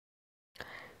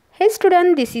हे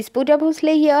student, this is Pooja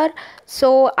Bhosale here. So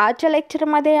आजच्या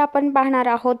लेक्चरमध्ये आपण पाहणार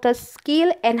आहोत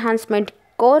स्किल एनहान्समेंट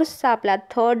कोर्सचा आपला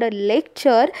थर्ड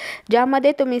लेक्चर,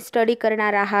 ज्यामध्ये तुम्ही स्टडी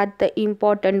करणार आहात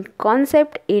important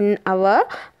concept in our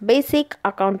basic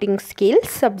accounting skill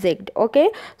subject. Okay,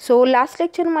 so last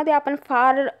लेक्चरमध्ये आपण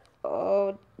फार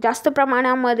जास्त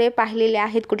प्रमाणामध्ये पाहिलेले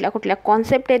आहेत कुठल्या कुठल्या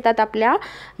कॉन्सेप्ट येतात आपल्या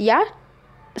या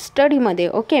स्टडीमध्ये.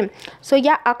 ओके, सो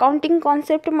या अकाउंटिंग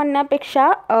कॉन्सेप्ट म्हणण्यापेक्षा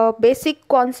बेसिक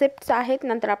कॉन्सेप्ट्स आहेत.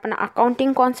 नंतर आपण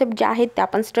अकाउंटिंग कॉन्सेप्ट जे आहेत ते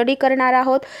आपण स्टडी करणार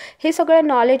आहोत. हे सगळं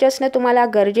नॉलेज असणं तुम्हाला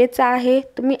गरजेचं आहे.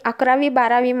 तुम्ही 11वी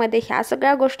 12वीमध्ये ह्या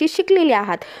सगळ्या गोष्टी शिकलेल्या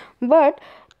आहात, बट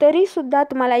तरीसुद्धा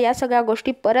तुम्हाला या सगळ्या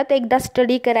गोष्टी परत एकदा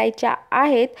स्टडी करायच्या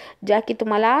आहेत, ज्या की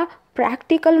तुम्हाला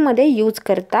प्रॅक्टिकलमध्ये यूज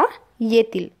करता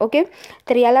येतील. ओके,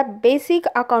 तर याला बेसिक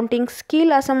अकाउंटिंग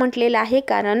स्किल असं म्हटलेलं आहे,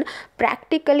 कारण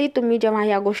प्रॅक्टिकली तुम्ही जेव्हा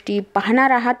या गोष्टी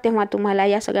पाहणार आहात तेव्हा तुम्हाला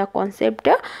या सगळ्या कॉन्सेप्ट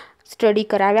स्टडी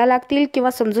कराव्या लागतील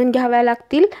किंवा समजून घ्याव्या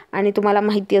लागतील आणि तुम्हाला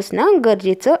माहिती असणं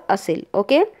गरजेचं असेल.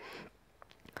 Okay,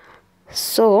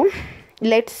 so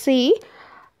let's see.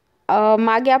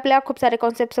 मागे आपल्या खूप सारे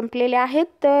कॉन्सेप्ट संपलेले आहेत,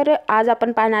 तर आज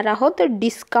आपण पाहणार आहोत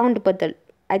डिस्काउंटबद्दल.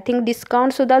 आय थिंक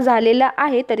डिस्काउंटसुद्धा झालेलं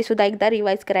आहे, तरीसुद्धा एकदा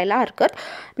रिवाईज करायला हरकत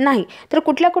नाही. तर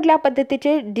कुठल्या कुठल्या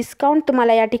पद्धतीचे डिस्काउंट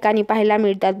तुम्हाला या ठिकाणी पाहायला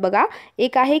मिळतात बघा.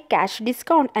 एक आहे cash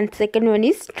discount and second one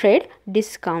is trade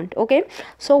discount. Okay,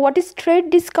 so what is trade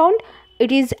discount?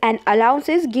 It is an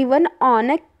allowances given on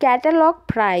a catalog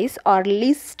price or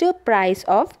list price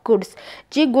of goods.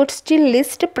 G गुड्सची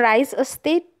list price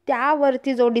असते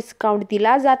त्यावरती जो discount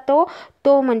दिला जातो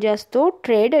तो म्हणजे असतो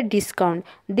trade discount.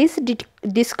 This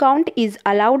discount is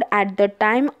allowed at the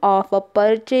time of a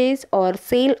purchase और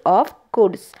sale of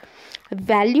goods.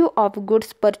 Value of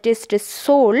goods purchased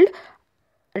sold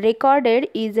recorded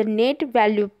is a net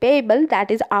value payable,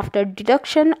 that is after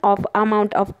deduction of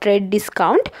amount of trade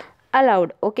discount allowed.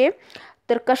 Okay,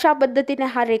 तर कशा पद्धतीने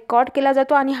हा record केला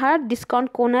जातो आणि हा discount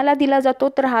कोणाला दिला जातो?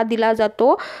 तर हा दिला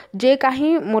जातो जे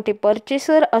काही मोठे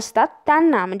परचेसर असतात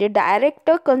त्यांना, म्हणजे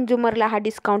डायरेक्ट कंझ्युमरला हा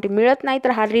डिस्काउंट मिळत नाही, तर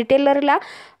हा रिटेलरला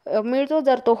मिळतो.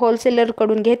 जर तो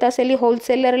होलसेलरकडून घेत असेल,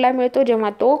 होलसेलरला मिळतो जेव्हा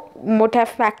तो मोठ्या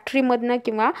फॅक्टरीमधनं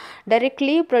किंवा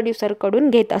डायरेक्टली प्रोड्युसरकडून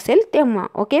घेत असेल तेव्हा.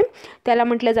 ओके, त्याला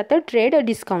म्हटलं जातं ट्रेड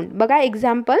डिस्काउंट. बघा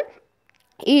example,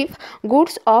 if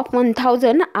goods of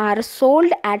 1000 are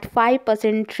sold at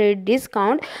 5% trade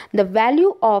discount, the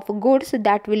value of goods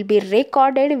that will be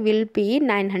recorded will be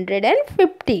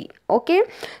 950. Okay,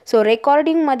 so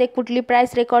रेकॉर्डिंगमध्ये कुठली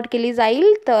प्राइस रेकॉर्ड केली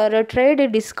जाईल? तर ट्रेड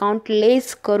डिस्काउंट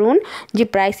लेस करून जी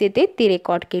प्राइस येते ती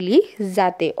रेकॉर्ड केली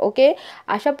जाते. ओके,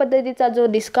 अशा पद्धतीचा जो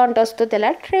डिस्काउंट असतो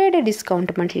त्याला ट्रेड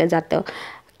डिस्काउंट म्हटलं जातं.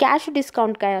 कॅश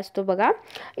डिस्काउंट काय असतो बघा.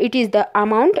 It is the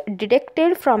amount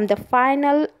deducted from the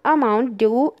final amount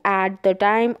due at the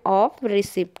time of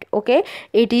receipt. Okay,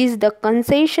 it is the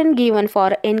concession given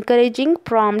for encouraging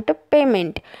prompt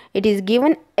payment. It is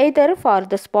given either for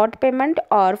the spot payment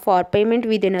और for payment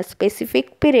within a specific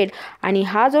period. आणि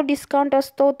हा जो discount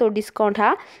असतो तो discount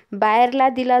हा बायरला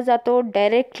दिला जातो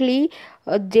directly,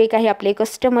 जे काही आपले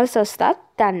कस्टमर्स असतात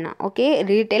त्यांना. ओके,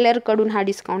 रिटेलरकडून हा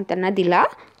डिस्काउंट त्यांना दिला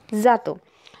जातो.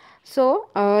 So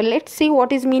let's see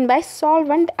what is mean by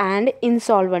solvent and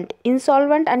इन्सॉल्वंट.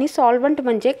 इन्सॉल्वंट आणि सॉल्वंट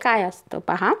म्हणजे काय असतं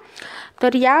पहा.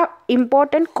 तर या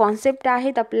इम्पॉर्टंट कॉन्सेप्ट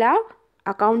आहेत आपल्या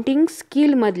अकाउंटिंग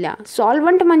स्किलमधल्या.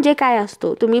 सॉल्वंट म्हणजे काय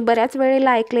असतो? तुम्ही बऱ्याच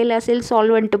वेळेला ऐकलेलं असेल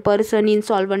solvent person,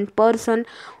 इन्सॉल्वंट person.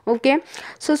 Okay,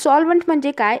 so solvent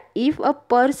म्हणजे काय? If a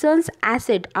persons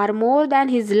asset are more than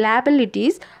his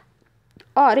liabilities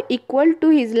or equal to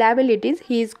his liabilities,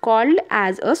 he is called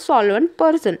as a solvent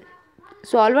person.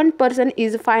 Solvent person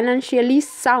is financially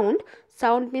sound.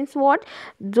 Sound means what?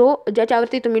 जो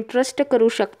ज्याच्यावरती तुम्ही trust करू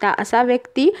शकता असा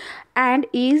व्यक्ती, and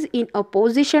is in a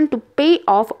position to pay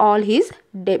of all his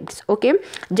debts. Okay,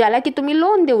 ज्याला की तुम्ही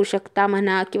लोन देऊ शकता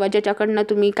म्हणा, किंवा ज्याच्याकडनं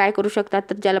तुम्ही काय करू शकता,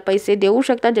 तर ज्याला पैसे देऊ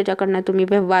शकता, ज्याच्याकडनं तुम्ही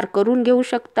व्यवहार करून घेऊ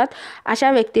शकतात,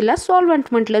 अशा व्यक्तीला सॉल्वंट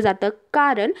म्हटलं जातं.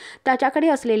 कारण त्याच्याकडे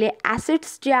असलेले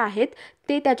ॲसेट्स जे आहेत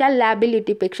ते त्याच्या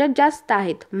लॅबिलिटीपेक्षा जास्त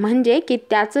आहेत. म्हणजे की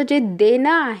त्याचं जे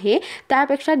देणं आहे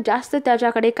त्यापेक्षा जास्त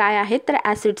त्याच्याकडे काय आहेत, तर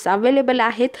ॲसेट्स अवेलेबल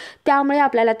आहेत. त्यामुळे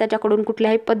आपल्याला त्याच्याकडून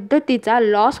कुठल्याही पद्धतीचा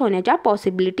लॉस होण्याच्या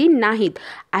पॉसिबिलिटी नाहीत.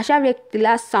 अशा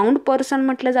व्यक्तीला साऊंड पर्सन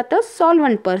म्हटलं जातं,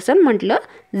 सॉल्वंट पर्सन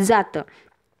म्हटलं जातं.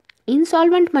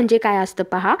 इन्सॉल्वंट म्हणजे काय असतं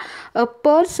पहा. A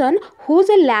person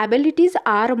whose liabilities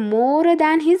are more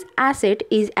than his asset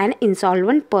is and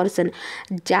इन्सॉल्वंट person.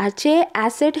 ज्याचे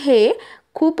ॲसेट हे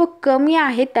खूप कमी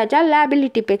आहेत त्याच्या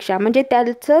लॅबिलिटीपेक्षा, म्हणजे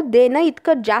त्याचं देणं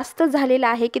इतकं जास्त झालेलं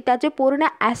आहे की त्याचे पूर्ण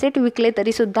ॲसेट विकले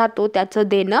तरीसुद्धा तो त्याचं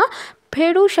देणं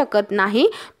फेडू शकत नाही,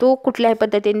 तो कुठल्याही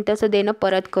पद्धतीने त्याचं देणं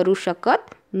परत करू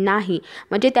शकत नाही.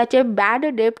 म्हणजे त्याचे बॅड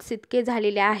डेब्ट्स इतके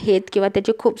झालेले आहेत किंवा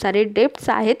त्याचे खूप सारे डेब्ट्स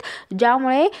आहेत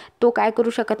ज्यामुळे तो काय करू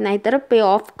शकत नाही तर पे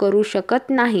ऑफ करू शकत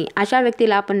नाही. अशा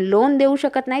व्यक्तीला आपण लोन देऊ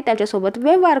शकत नाही, त्याच्यासोबत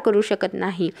व्यवहार करू शकत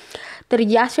नाही. तर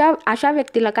अशा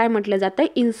व्यक्तीला काय म्हटलं जातं,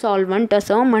 इन्सॉल्वंट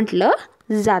असं म्हटलं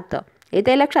जातं.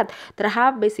 येते लक्षात. तर हा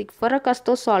बेसिक फरक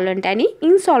असतो सॉल्वंट आणि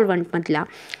इन्सॉल्वंटमधला.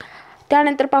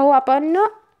 त्यानंतर पाहू आपण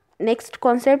next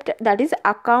concept, that is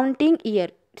accounting year.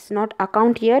 It's not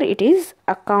account year, it is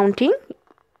accounting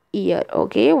year.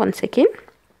 Okay, one second.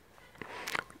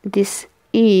 This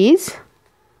is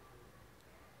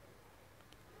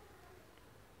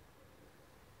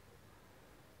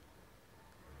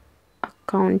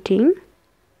accounting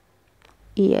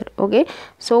year. Okay,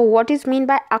 so what is mean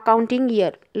by accounting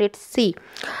year? Let's see.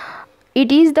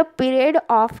 It is the period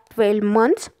of 12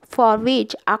 months for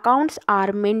which accounts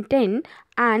are maintained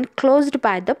and closed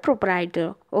by the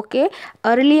proprietor. Okay,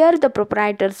 earlier the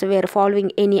proprietors were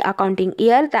following any accounting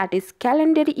year, that is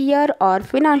calendar year or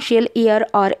financial year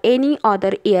or any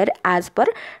other year as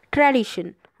per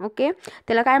tradition. Okay,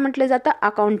 त्याला काय म्हटलं जातं,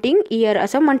 accounting year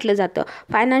असं म्हटलं जातं.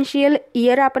 Financial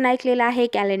year आपण ऐकलेलं आहे,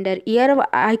 कॅलेंडर इयर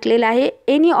ऐकलेलं आहे,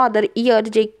 एनी अदर इयर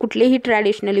जे कुठलेही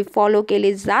ट्रॅडिशनली फॉलो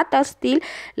केले जात असतील,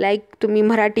 लाईक तुम्ही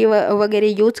मराठी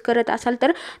वगैरे यूज करत असाल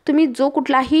तर तुम्ही जो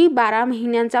कुठलाही 12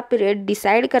 महिन्यांचा पिरियड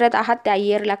डिसाईड करत आहात त्या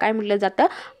इयरला काय म्हटलं जातं,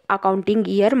 अकाउंटिंग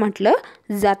इयर म्हटलं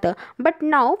जातं. But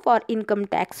now for income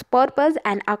tax purpose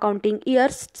and accounting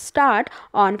year start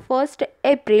on 1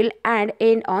 April and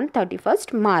end on 31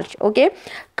 March. Okay,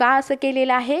 का असं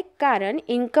केलेलं आहे, कारण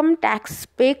इन्कम टॅक्स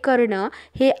पे करणं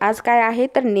हे आज काय आहे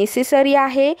तर नेसेसरी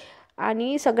आहे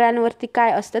आणि सगळ्यांवरती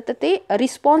काय असतं तर ते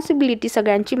रिस्पॉन्सिबिलिटी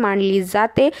सगळ्यांची मानली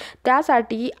जाते.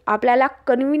 त्यासाठी आपल्याला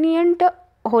कन्व्हिनियंट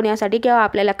होण्यासाठी किंवा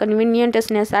आपल्याला कन्व्हिनियंट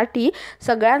असण्यासाठी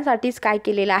सगळ्यांसाठीच काय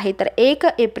केलेलं आहे तर 1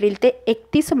 एप्रिल ते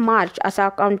 31 मार्च असं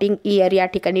अकाउंटिंग इयर या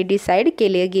ठिकाणी डिसाईड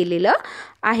केले गेलेलं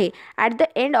आहे. At the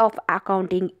end of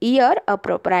accounting year a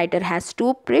proprietor has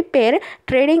to prepare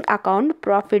trading account,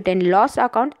 profit and loss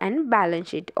account and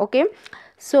balance sheet. Okay,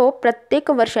 so प्रत्येक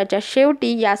वर्षाच्या शेवटी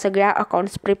या सगळ्या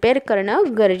अकाउंट्स प्रिपेअर करणं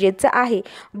गरजेचं आहे.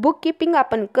 बुक कीपिंग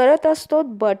आपण करत असतो,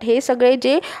 बट हे सगळे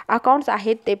जे अकाउंट्स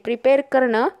आहेत ते प्रिपेअर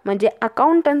करणं म्हणजे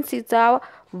अकाउंटन्सीचा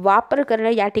वापर करणं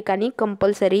या ठिकाणी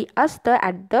कंपल्सरी असतं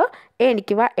ॲट द एंड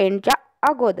किंवा एंडच्या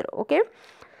अगोदर. Okay,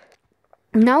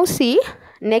 now C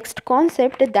next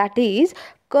concept, that is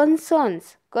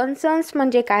concerns. Concerns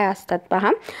म्हणजे काय असतात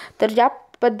पहा, तर ज्या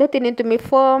पद्धतीने तुम्ही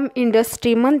फर्म,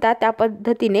 इंडस्ट्री म्हणता त्या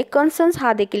पद्धतीने कन्सर्न्स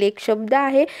हा देखील एक शब्द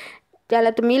आहे, ज्याला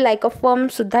तुम्ही लाईक अ फर्म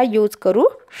सुद्धा यूज करू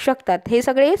शकतात. हे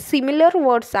सगळे सिमिलर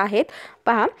वर्ड्स आहेत.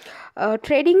 पहा,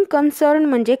 ट्रेडिंग कन्सर्न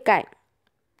म्हणजे काय,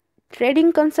 ट्रेडिंग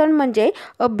कन्सर्न म्हणजे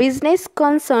a business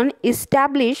concern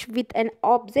establish with an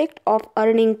object of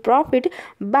earning profit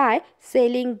by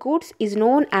selling goods is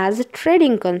non as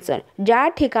trading concern. ज्या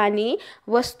ठिकाणी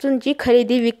वस्तूंची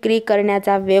खरेदी विक्री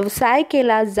करण्याचा व्यवसाय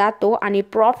केला जातो आणि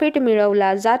प्रॉफिट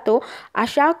मिळवला जातो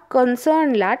अशा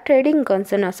कन्सर्नला ट्रेडिंग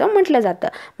कन्सर्न असं म्हटलं जातं,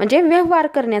 म्हणजे व्यवहार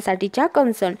करण्यासाठीच्या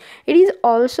concern. It is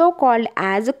also called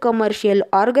as commercial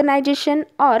organisation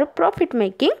or profit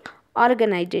making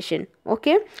organisation.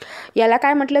 Okay, याला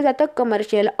काय म्हटलं जातं,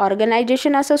 कमर्शियल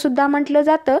ऑर्गनायझेशन असं सुद्धा म्हटलं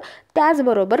जातं,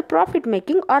 त्याचबरोबर प्रॉफिट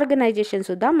मेकिंग ऑर्गनायझेशन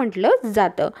सुद्धा म्हटलं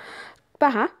जातं.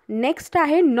 पहा, नेक्स्ट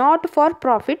आहे not for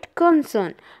profit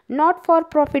concern. Not for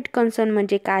profit concern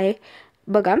म्हणजे काय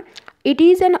बघा, it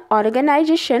is an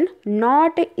organisation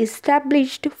not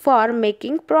established for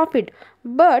making profit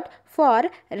but for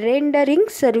rendering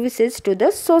services to the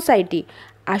society.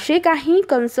 असे काही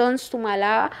कन्सर्न्स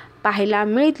तुम्हाला पाहायला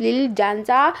मिळतील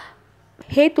ज्यांचा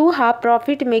हेतू हा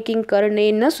प्रॉफिट मेकिंग करणे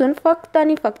नसून फक्त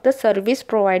आणि फक्त सर्व्हिस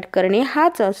प्रोव्हाइड करणे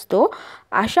हाच असतो.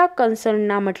 अशा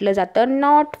कन्सर्नना म्हटलं जातं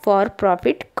not for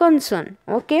profit concern.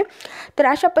 Okay, तर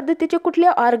अशा पद्धतीचे कुठले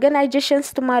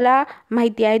ऑर्गनायझेशन्स तुम्हाला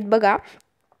माहिती आहेत बघा,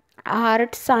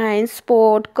 art, science,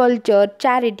 sport, culture,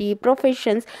 charity,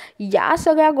 professions, या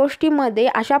सगळ्या गोष्टीमध्ये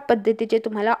अशा पद्धतीचे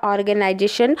तुम्हाला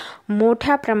ऑर्गनायझेशन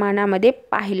मोठ्या प्रमाणामध्ये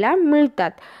पाहायला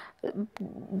मिळतात.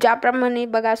 ज्याप्रमाणे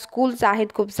बघा, स्कूल्स आहेत,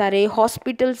 खूप सारे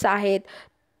हॉस्पिटल्स आहेत,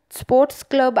 स्पोर्ट्स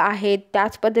क्लब आहेत,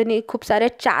 त्याच पद्धतीने खूप सारे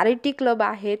चॅरिटी क्लब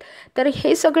आहेत. तर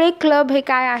हे सगळे क्लब हे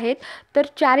काय आहेत तर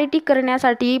चॅरिटी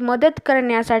करण्यासाठी, मदत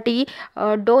करण्यासाठी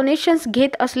डोनेशन्स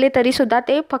घेत असले तरीसुद्धा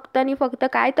ते फक्त आणि फक्त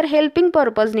काय तर हेल्पिंग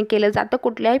पर्पजने केलं जातं,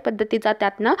 कुठल्याही पद्धतीचा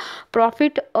त्यातनं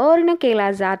प्रॉफिट अर्न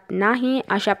केला जात नाही.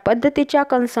 अशा पद्धतीच्या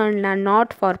कन्सर्नला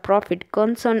नॉट फॉर प्रॉफिट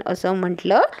कन्सर्न असं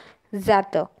म्हटलं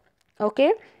जातं.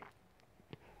 Okay,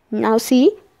 now see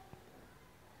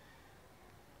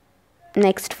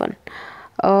next one,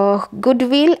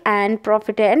 goodwill and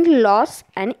profit and loss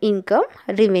and income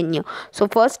revenue. So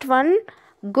first one,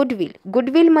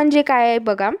 goodwill म्हणजे काय आहे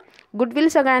बघा. गुडविल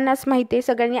सगळ्यांनाच माहिती आहे,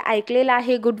 सगळ्यांनी ऐकलेलं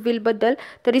आहे गुडविलबद्दल.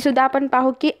 तरीसुद्धा आपण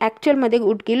पाहू की ॲक्च्युअलमध्ये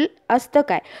गुडविल असतं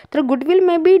काय. तर goodwill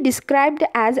may be described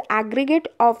as aggregate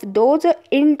of those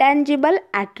intangible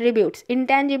attributes,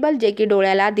 intangible जे की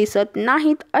डोळ्याला दिसत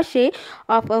नाहीत असे,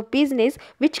 of a business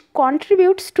which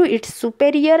contributes to it's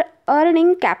superior earning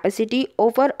capacity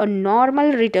over a normal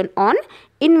return on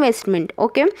investment.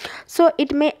 Okay, so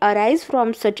it may arise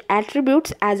from such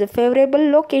attributes as a favorable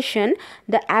location,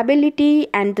 the ability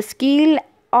and the skill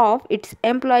of its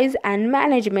employees and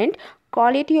management,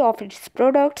 quality of its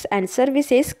products and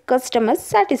services, customer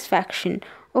satisfaction.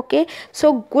 Okay,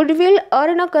 so goodwill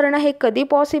earn करणं हे कधी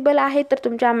possible आहे, तर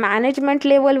तुमच्या management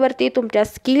लेवलवरती तुमच्या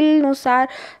स्किलनुसार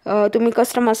तुम्ही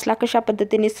कस्टमर्सला कशा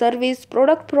पद्धतीने सर्विस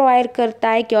प्रोडक्ट प्रोव्हाइड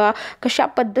करताय किंवा कशा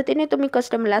पद्धतीने तुम्ही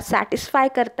कस्टमरला सॅटिस्फाय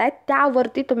करताय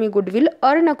त्यावरती तुम्ही गुडविल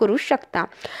अर्न करू शकता.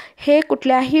 हे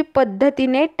कुठल्याही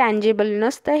पद्धतीने टँजेबल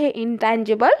नसतं, हे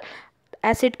इनटँजेबल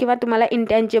ॲसेट किंवा तुम्हाला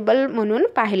इंटँजेबल म्हणून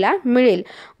पाहायला मिळेल.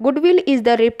 Goodwill is the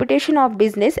reputation of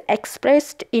business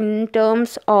expressed in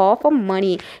terms of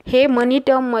मनी. हे मनी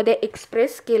टर्ममध्ये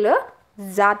एक्सप्रेस केलं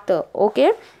जातं. Okay,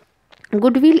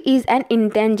 goodwill is and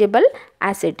इंटँजेबल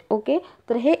asset. Okay,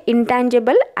 तर हे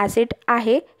इंटँजेबल ॲसेट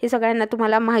आहे. हे सगळ्यांना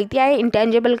तुम्हाला माहिती आहे.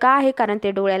 इंटँजेबल का आहे, कारण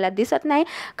ते डोळ्याला दिसत नाही,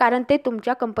 कारण ते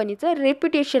तुमच्या कंपनीचं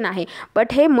रेप्युटेशन आहे.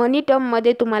 बट हे मनी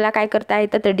टर्ममध्ये तुम्हाला काय करता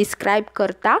येतं, तर डिस्क्राईब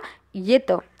करता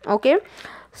येतं. Okay,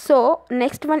 so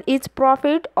next one is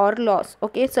profit or loss.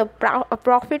 Okay, so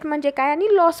profit म्हणजे काय आणि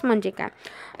लॉस म्हणजे काय.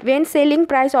 Wien selling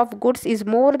price of goods is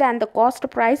more than the cost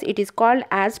price it is called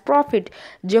as profit.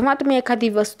 जेव्हा तुम्ही एखादी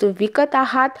वस्तू विकत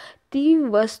आहात, ती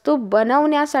वस्तू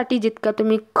बनवण्यासाठी जितका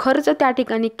तुम्ही खर्च त्या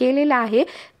ठिकाणी केलेला आहे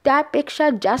त्यापेक्षा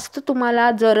जास्त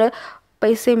तुम्हाला जर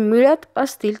पैसे मिळत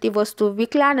असतील ती वस्तू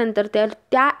विकल्यानंतर, तर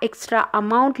त्या एक्स्ट्रा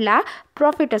अमाऊंटला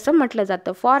प्रॉफिट असं म्हटलं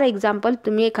जातं. फॉर एक्झाम्पल,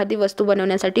 तुम्ही एखादी वस्तू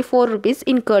बनवण्यासाठी 4 रुपीज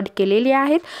इन्कर्ड केलेली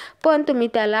आहेत, पण तुम्ही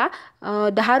त्याला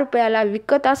 10 रुपयाला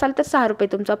विकत असाल तर 6 रुपये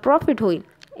तुमचा प्रॉफिट होईल.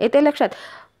 येते लक्षात.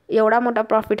 एवढा मोठा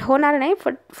प्रॉफिट होणार नाही.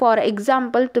 फॉर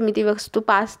एक्झाम्पल, तुम्ही ती वस्तू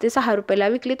 5 ते 6 रुपयाला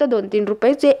विकली तर 2-3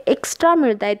 रुपये जे एक्स्ट्रा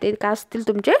मिळत आहे ते काय असतील,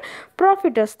 तुमचे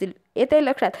प्रॉफिट असतील. येते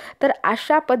लक्षात. तर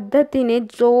अशा पद्धतीने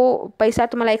जो पैसा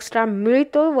तुम्हाला एक्स्ट्रा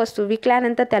मिळतो वस्तू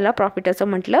विकल्यानंतर त्याला प्रॉफिट असं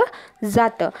म्हटलं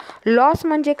जातं. लॉस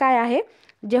म्हणजे काय आहे,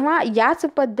 जेव्हा याच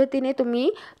पद्धतीने तुम्ही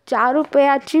 4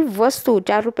 रुपयाची वस्तू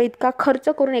 4 रुपये इतका खर्च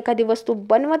करून एखादी वस्तू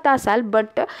बनवत असाल,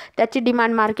 बट त्याची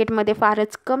डिमांड मार्केटमध्ये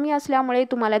फारच कमी असल्यामुळे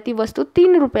तुम्हाला ती वस्तू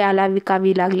 3 रुपयाला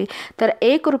विकावी लागली, तर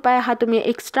 1 रुपया हा तुम्ही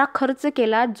एक्स्ट्रा खर्च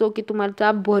केला जो की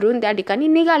तुम्हाला भरून त्या ठिकाणी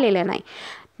निघालेला नाही.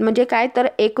 म्हणजे काय, तर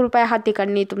 1 रुपया हा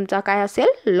ठिकाणी तुमचा काय असेल,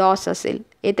 लॉस असेल.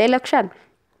 येते लक्षात.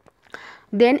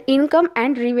 Then income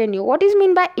and revenue. What is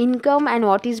mean by income and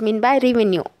what is mean by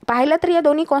revenue. पाहिलं तर या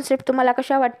दोन्ही कॉन्सेप्ट तुम्हाला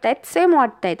कशा वाटत आहेत, सेम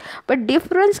वाटत आहेत, बट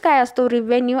डिफरन्स काय असतो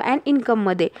रिव्हेन्यू अँड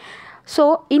इन्कममध्ये. सो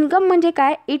इन्कम म्हणजे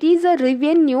काय, it is a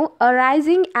revenue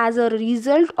arising as a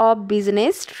result of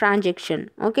business transaction.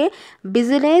 Okay,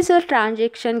 business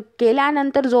transaction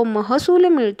केल्यानंतर जो महसूल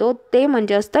मिळतो ते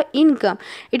म्हणजे असतं income.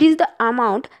 It is the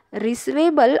amount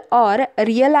receivable or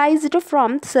realised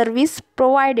from service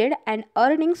provided and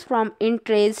earnings from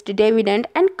interest, dividend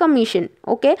and commission.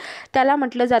 Okay, त्याला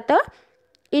म्हटलं जातं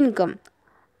इन्कम.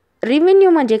 रिव्हेन्यू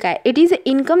म्हणजे काय, it is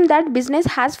income that business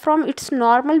has from its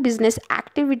normal business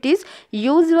activities,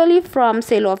 usually from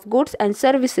sale of goods and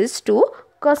services to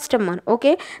customer.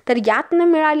 Okay, तर यातनं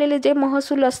मिळालेले जे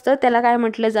महसूल असतं त्याला काय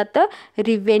म्हटलं जातं,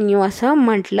 रिव्हेन्यू असं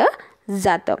म्हटलं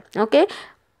जातं. ओके,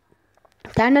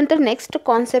 त्यानंतर नेक्स्ट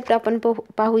कॉन्सेप्ट आपण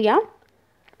पाहूया.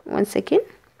 1 सेकंड.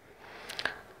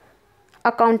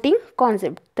 Accounting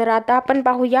concept. तर आता आपण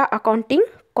पाहूया अकाउंटिंग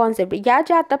कॉन्सेप्ट. या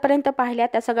ज्या आतापर्यंत पाहिल्या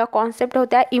त्या सगळ्या कॉन्सेप्ट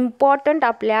होत्या इम्पॉर्टंट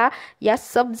आपल्या या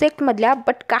सब्जेक्टमधल्या,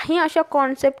 बट काही अशा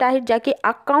कॉन्सेप्ट आहेत ज्या की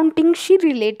अकाउंटिंगशी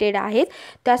रिलेटेड आहेत,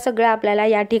 त्या सगळ्या आपल्याला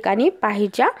या ठिकाणी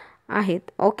पाहायच्या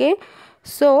आहेत. Okay,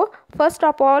 so first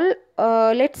of all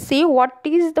let's see what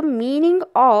is the meaning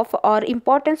of or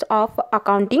importance of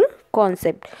accounting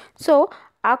concept. So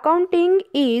accounting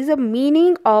is a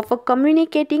meaning of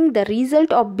communicating the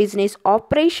result of business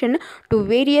operation to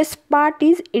various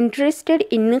parties interested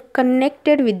in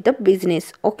connected with the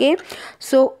business. Okay,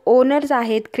 so owners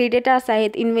आहेत, creditors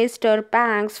आहेत, investor,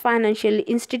 banks, financial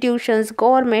institutions,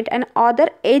 government and other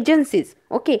agencies.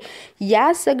 Okay,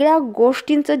 या सगळ्या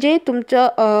गोष्टींचं जे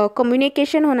तुमचं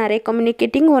communication होणार आहे,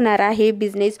 communicating होणार आहे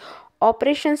बिझनेस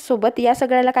ऑपरेशन्ससोबत, या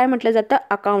सगळ्याला काय म्हटलं जातं,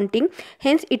 accounting.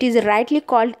 Hence it is rightly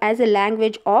called as a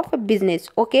language of business.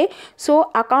 Okay, so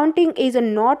accounting is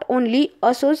not only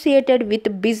associated with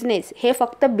business. हे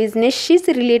फक्त बिझनेसशीच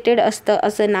रिलेटेड असतं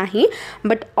असं नाही,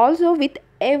 but also with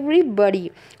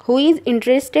everybody who is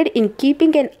interested in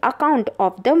keeping an account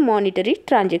of the monetary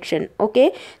transaction.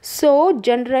 Okay, so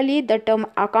generally the term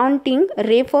accounting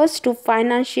refers to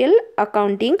financial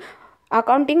accounting.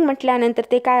 Accounting म्हटल्यानंतर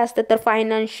ते काय असतं तर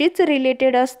फायनान्सशीच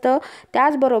रिलेटेड असतं.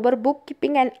 त्याचबरोबर book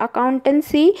keeping and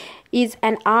accountancy is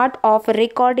an art of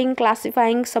recording,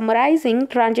 classifying, समरायझिंग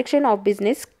transaction of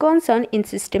business concern in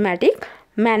systematic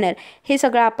manner. हे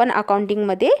सगळं आपण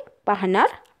अकाउंटिंगमध्ये पाहणार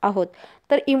आहोत.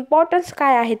 तर इम्पॉर्टन्स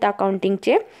काय आहेत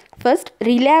अकाउंटिंगचे? First,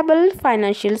 reliable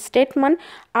financial statement.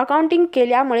 Accounting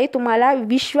केल्यामुळे तुम्हाला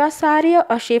विश्वासार्ह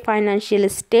असे फायनान्शियल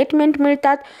स्टेटमेंट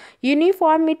मिळतात.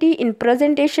 Uniformity in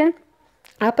presentation.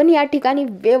 आपण या ठिकाणी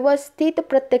व्यवस्थित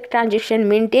प्रत्येक ट्रान्झॅक्शन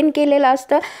मेंटेन केलेलं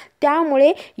असतं,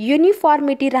 त्यामुळे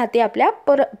युनिफॉर्मिटी राहते आपल्या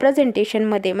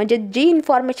प्रेझेंटेशनमध्ये, म्हणजे जी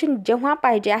इन्फॉर्मेशन जेव्हा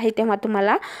पाहिजे आहे तेव्हा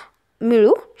तुम्हाला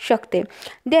मिळू शकते.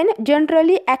 Then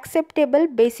generally acceptable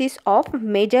basis of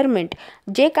measurement.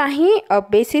 जे काही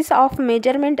बेसिस ऑफ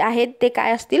मेजरमेंट आहेत ते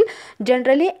काय असतील?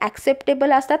 जनरली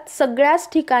ॲक्सेप्टेबल असतात. सगळ्याच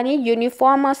ठिकाणी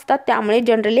युनिफॉर्म असतात, त्यामुळे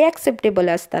जनरली ॲक्सेप्टेबल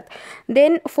असतात.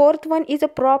 Then fourth one is a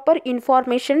proper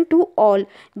information to all.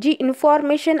 G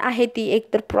information आहे ती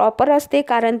एकतर प्रॉपर असते,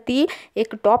 कारण ती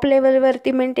एक टॉप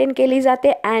लेवलवरती मेंटेन केली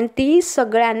जाते अँड ती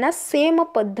सगळ्यांना सेम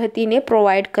पद्धतीने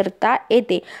प्रोव्हाइड करता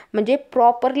येते. म्हणजे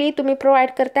प्रॉपरली तुम्ही प्रोव्हाइड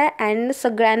करताय अँड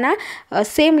सगळ्यांना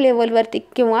सेम लेवलवरती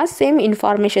किंवा सेम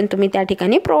इन्फॉर्मेशन तुम्ही त्या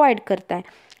ठिकाणी प्रोव्हाइड करताय.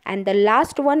 And the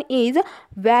last one is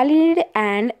valid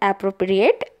and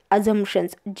appropriate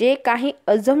अझम्पशन्स. जे काही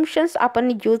अझम्पशन्स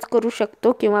आपण यूज करू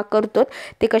शकतो किंवा करतो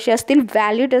ते कसे असतील?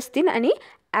 व्हॅलिड असतील आणि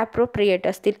ॲप्रोप्रिएट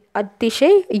असतील.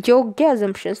 अतिशय योग्य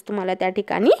अझम्पशन्स तुम्हाला त्या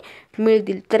ठिकाणी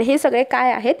मिळतील. तर हे सगळे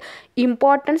काय आहेत?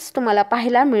 इम्पॉर्टन्स तुम्हाला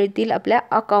पाहायला मिळतील आपल्या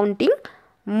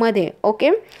अकाउंटिंगमध्ये. ओके,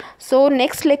 सो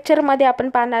नेक्स्ट लेक्चरमध्ये आपण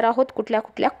पाहणार आहोत कुठल्या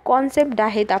कुठल्या कॉन्सेप्ट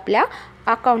आहेत आपल्या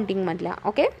अकाउंटिंगमधल्या.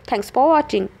 Okay, thanks for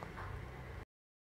watching.